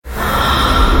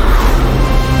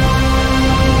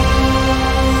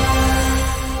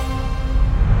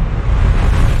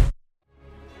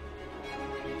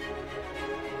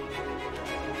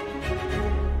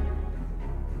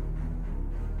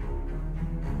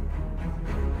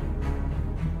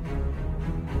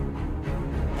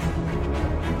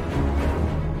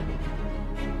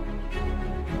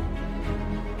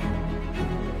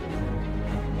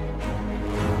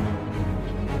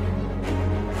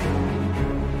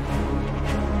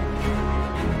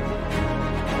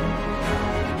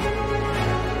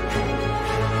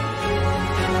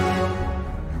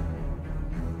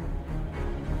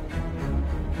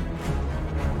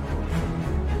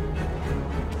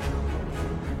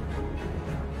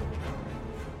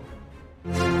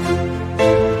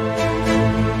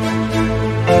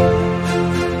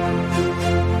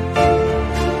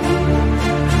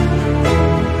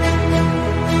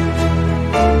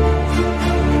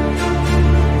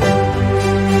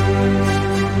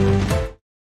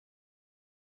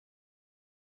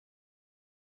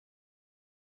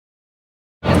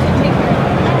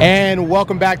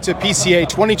welcome back to PCA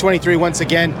 2023 once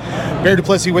again. Barry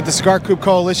Duplessis with the Cigar Coop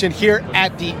Coalition here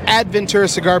at the ADVentura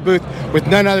Cigar booth with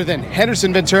none other than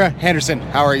Henderson Ventura. Henderson,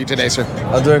 how are you today, sir?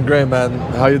 I'm doing great, man.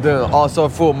 How you doing? Also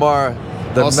Fulmar,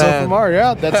 the also man. Fulmar,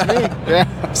 yeah, that's me. Yeah,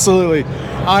 absolutely.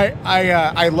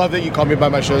 I love that you call me by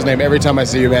my show's name every time I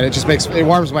see you, man. It just it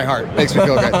warms my heart, makes me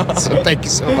feel good. So thank you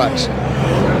so much.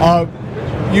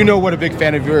 You know what a big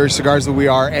fan of your cigars that we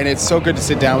are, and it's so good to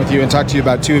sit down with you and talk to you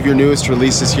about two of your newest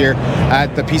releases here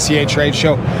at the PCA trade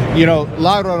show. You know,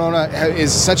 La Llorona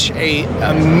is such an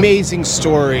amazing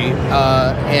story,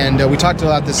 and we talked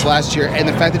about this last year, and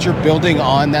the fact that you're building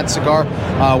on that cigar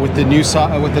with the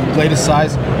with the latest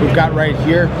size we've got right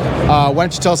here. Why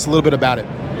don't you tell us a little bit about it?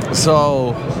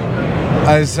 So,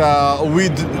 as we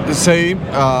say,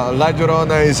 La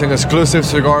Llorona is an exclusive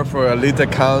cigar for elite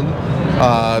account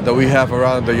that we have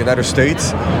around the United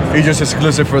States. It's just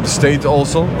exclusive for the state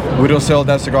also. We don't sell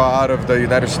that cigar out of the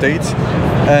United States.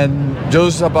 And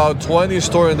just about 20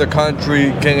 stores in the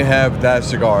country can have that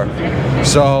cigar.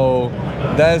 So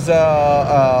that's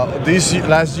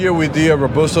last year we did a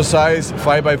Robusto size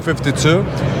 5x52.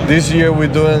 This year we're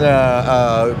doing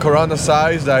a Corona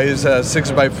size that is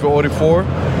 6x44.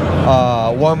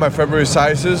 One of my favorite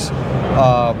sizes.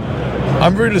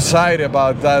 I'm really excited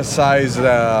about that size.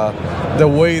 The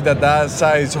way that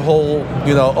size hold,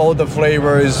 you know, all the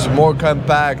flavor is more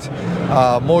compact,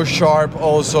 more sharp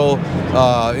also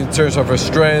in terms of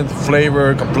strength,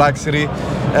 flavor, complexity.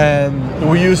 And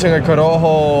we're using a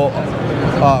Corojo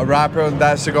wrapper on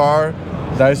that cigar.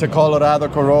 That is a Colorado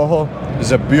Corojo.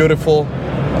 It's a beautiful.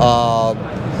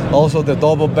 Also the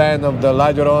double band of the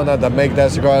La Llorona that make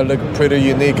that cigar look pretty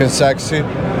unique and sexy.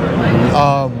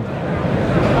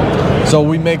 So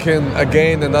we're making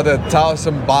again another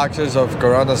 1,000 boxes of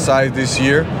Corona size this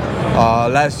year.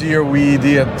 Last year we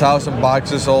did 1,000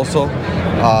 boxes also.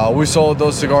 We sold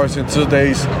those cigars in 2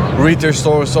 days. Retail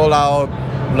store sold out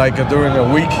like during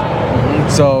a week.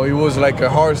 So it was like a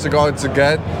hard cigar to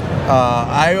get.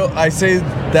 I say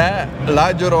that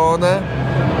La Llorona,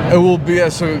 it will be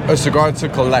a cigar to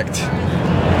collect.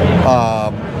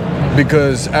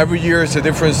 Because every year it's a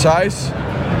different size.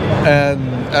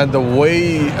 And the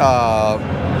way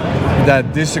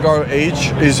that this cigar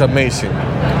age is amazing.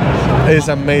 It's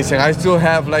amazing. I still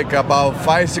have like about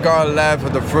 5 cigars left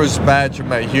of the first batch in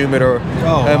my humidor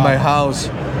my house,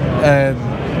 and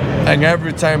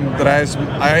every time that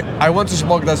I want to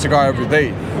smoke that cigar every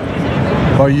day.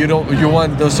 But you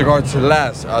want those cigars to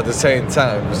last at the same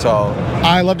time. So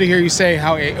I love to hear you say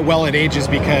how well it ages,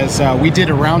 because we did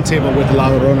a roundtable with La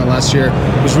Llorona last year.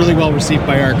 It was really well received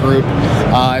by our group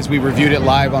as we reviewed it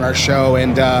live on our show,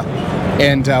 and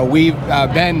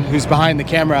Ben, who's behind the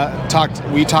camera,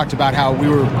 we talked about how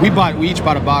we each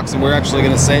bought a box, and we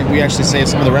actually saved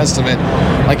some of the rest of it.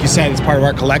 Like you said, it's part of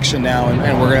our collection now,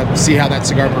 and we're gonna see how that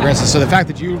cigar progresses. So the fact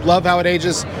that you love how it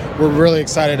ages, we're really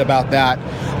excited about that.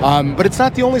 But it's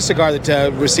not the only cigar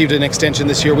that received an extension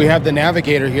this year. We have the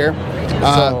Navigator here,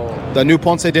 the new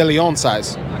Ponce de Leon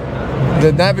size.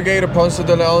 The Navigator Ponce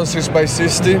de Leon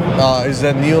 6x60 is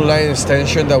a new line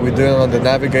extension that we're doing on the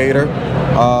Navigator.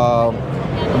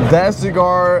 That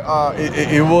cigar,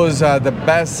 it was the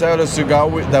best seller cigar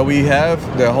that we have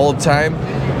the whole time.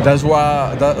 That's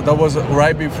why that was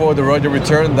right before the Roger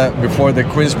return, before the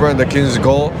Queensborough and the King's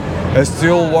Gold. It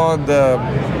still won the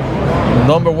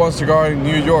 #1 cigar in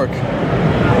New York.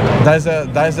 That's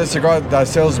the cigar that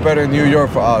sells better in New York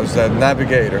for us, the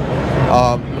Navigator.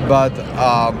 But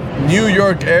New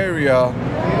York area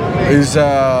is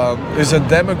a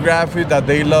demographic that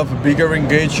they love bigger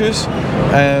engages,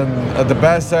 and the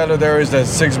best seller there is the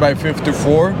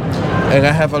 6x54, and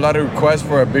I have a lot of requests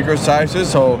for bigger sizes,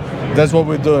 so that's what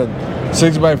we're doing.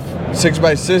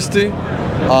 6x60.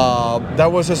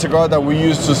 That was a cigar that we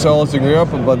used to sell in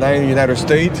Europe, but not in the United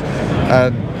States.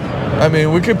 And I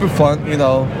mean, we keep it fun, you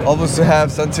know, always to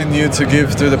have something new to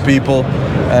give to the people,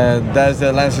 and that's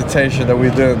the last intention that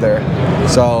we're doing there.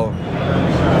 So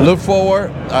look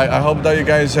forward. I hope that you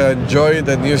guys enjoy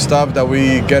the new stuff that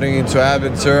we getting into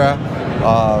ADVentura.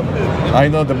 I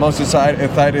know the most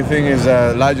exciting thing is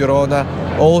La Llorona.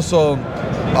 Also,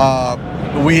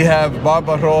 we have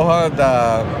Barbarroja.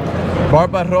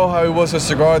 Barbarroja, it was a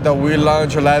cigar that we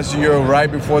launched last year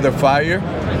right before the fire,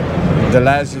 the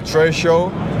last trade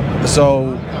show.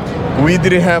 So we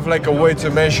didn't have like a way to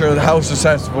measure how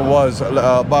successful was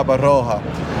Barbarroja,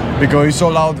 because it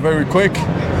sold out very quick.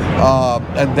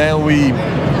 And then we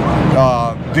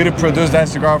didn't produce that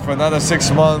cigar for another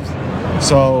 6 months.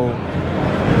 So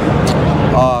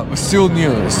still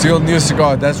new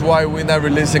cigar. That's why we're not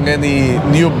releasing any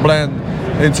new blend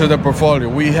into the portfolio.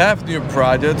 We have new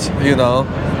projects, you know,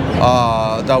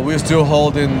 that we're still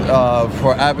holding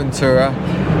for ADVentura.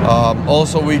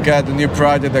 Also, we got a new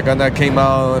project that gonna came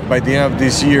out by the end of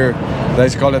this year.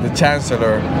 That's called the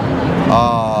Chancellor.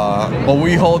 But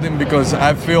we holding because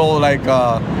I feel like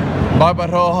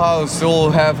Barbaroja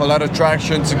still have a lot of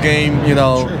traction to gain, you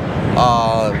know,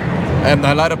 and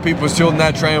a lot of people still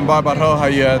not trying Barbaroja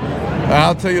yet. And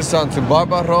I'll tell you something,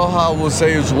 Barbaroja, I will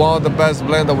say, is one of the best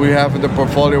blends that we have in the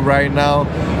portfolio right now.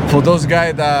 For those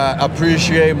guys that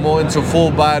appreciate more into full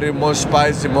body, more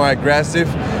spicy, more aggressive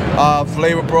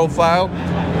flavor profile,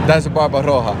 that's a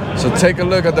Barbaroja. So take a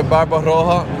look at the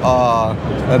Barbaroja,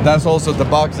 and that's also the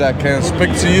box that can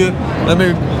speak to you.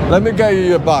 Let me get you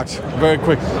your box very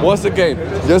quick. What's the game?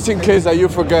 Just in case that you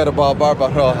forget about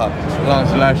Barbaroja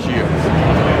last year.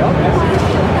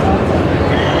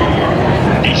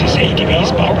 This is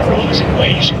ADV's Barbarojas in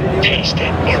ways taste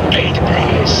it or pay the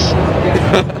price.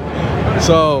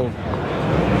 So,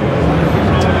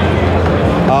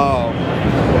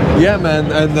 yeah,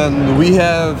 man, and then we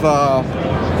have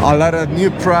a lot of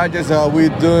new projects that we're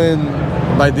doing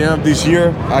by the end of this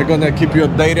year. I'm gonna keep you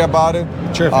updated about it.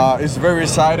 It's very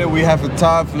exciting. We have a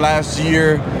tough last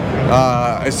year.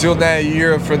 It's still that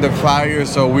year from the fire,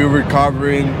 so we're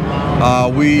recovering.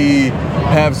 We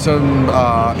have some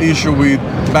issue with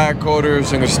back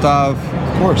orders and stuff.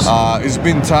 Of course. It's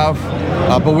been tough,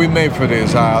 but we made for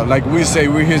this. Like we say,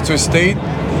 we're here to stay.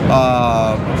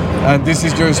 And this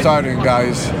is just starting,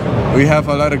 guys. We have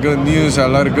a lot of good news, a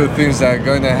lot of good things that are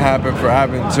going to happen for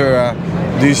ADVentura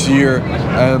this year,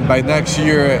 and by next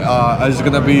year it's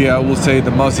going to be, I will say,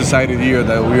 the most exciting year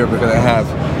that we're ever going to have.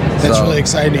 That's really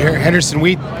exciting to hear, Henderson.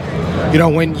 You know,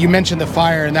 when you mentioned the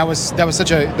fire, and that was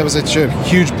such a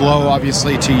huge blow,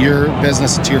 obviously, to your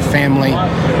business, to your family,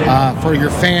 for your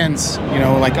fans, you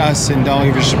know, like us and all of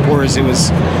your supporters. It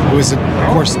was of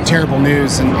course terrible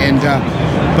news,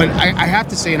 but I have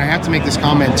to say, and I have to make this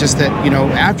comment, just that, you know,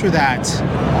 after that,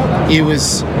 it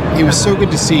was so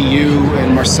good to see you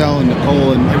and Marcel and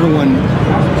Nicole and everyone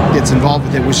that's involved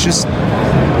with it. Was just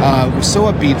was so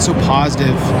upbeat, so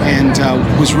positive, and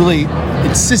was really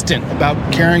insistent about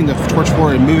carrying the torch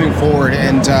forward and moving forward.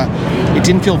 And it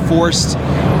didn't feel forced.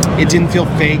 It didn't feel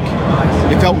fake.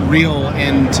 It felt real.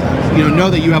 And you know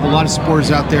that you have a lot of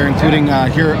supporters out there, including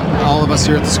here, all of us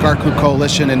here at the Cigar Crew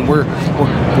Coalition, and we're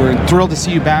thrilled to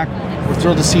see you back. We're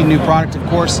thrilled to see new product, of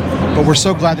course, but we're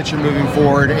so glad that you're moving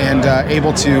forward and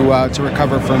able to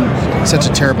recover from such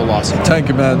a terrible loss. Thank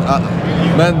you, man.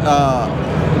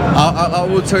 I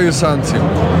will tell you something.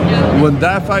 When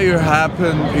that fire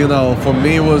happened, you know, for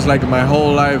me it was like my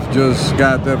whole life just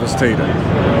got devastated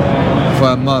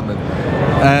for a moment.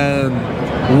 And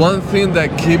one thing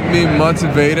that kept me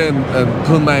motivated and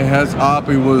put my head up,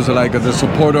 it was like the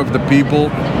support of the people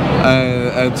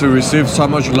and to receive so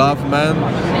much love, man.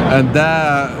 And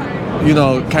that, you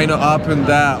know, kind of opened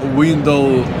that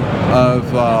window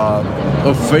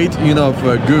of faith, you know,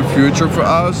 for a good future for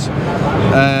us.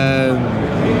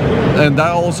 And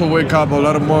that also wake up a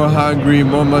lot of more hungry,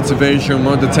 more motivation,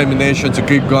 more determination to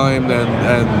keep going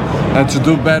and to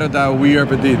do better than we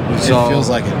ever did. So it feels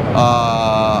like it.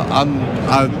 I'm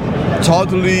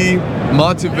totally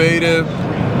motivated.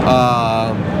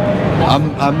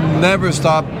 I'm never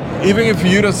stop. Even if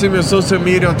you don't see me on social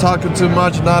media, I'm talking too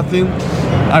much, nothing.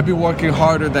 I've been working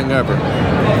harder than ever.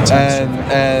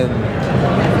 And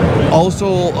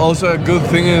also a good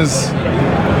thing is,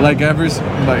 like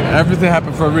everything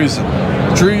happened for a reason.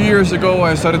 3 years ago,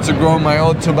 I started to grow my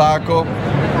own tobacco.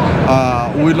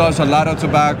 We lost a lot of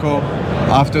tobacco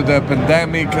after the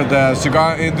pandemic. The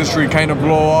cigar industry kind of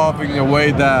blew up in a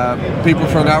way that people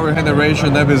from our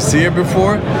generation never see it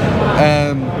before.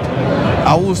 And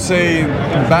I will say,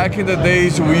 back in the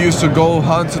days, we used to go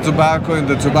hunt tobacco in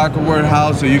the tobacco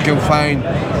warehouse, so you can find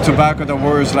tobacco that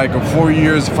was like 4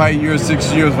 years, 5 years,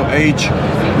 6 years of age.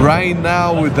 Right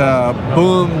now, with the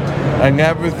boom and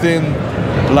everything,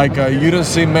 like you don't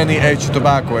see many aged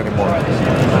tobacco anymore.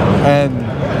 And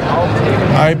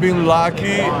I've been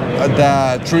lucky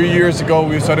that 3 years ago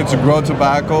we started to grow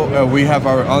tobacco. We have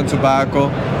our own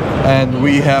tobacco, and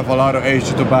we have a lot of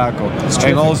aged tobacco.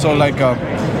 And also, like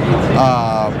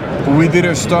we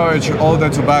didn't storage all the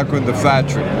tobacco in the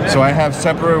factory, so I have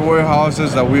separate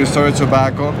warehouses that we store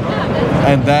tobacco,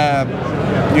 and that,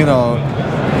 you know,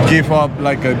 give up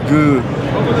like a good,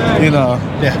 you know,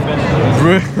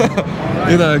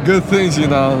 you know, good things, you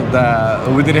know, that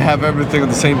we didn't have everything in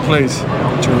the same place.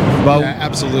 But yeah,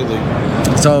 absolutely.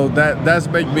 So that's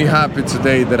make me happy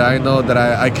today, that I know that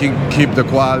I can keep the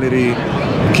quality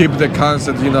keep the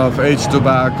concept, you know, of aged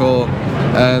tobacco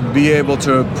and be able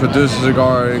to produce a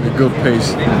cigar in a good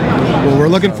pace. Well, we're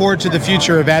looking forward to the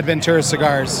future of ADVentura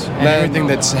Cigars and everything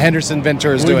that's Henderson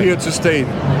Ventura is We're doing. here to stay.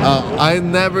 I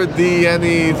never did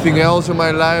anything else in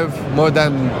my life more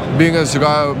than being a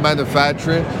cigar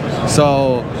manufacturer.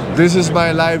 So this is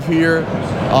my life here,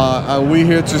 and we're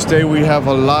here to stay. We have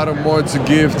a lot of more to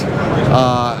give,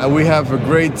 and we have a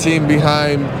great team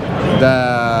behind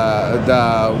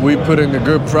that we put in a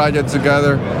good project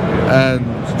together, and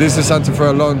this is something for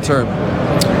a long term.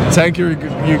 Thank you,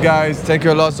 you guys. Thank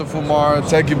you, Alonso Fumar.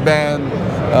 Thank you, Ben,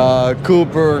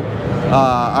 Cooper.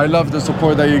 I love the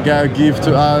support that you guys give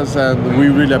to us, and we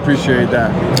really appreciate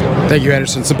that. Thank you,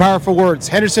 Henderson. Some powerful words.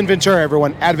 Henderson Ventura,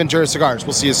 everyone. ADVentura Cigars.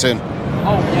 We'll see you soon.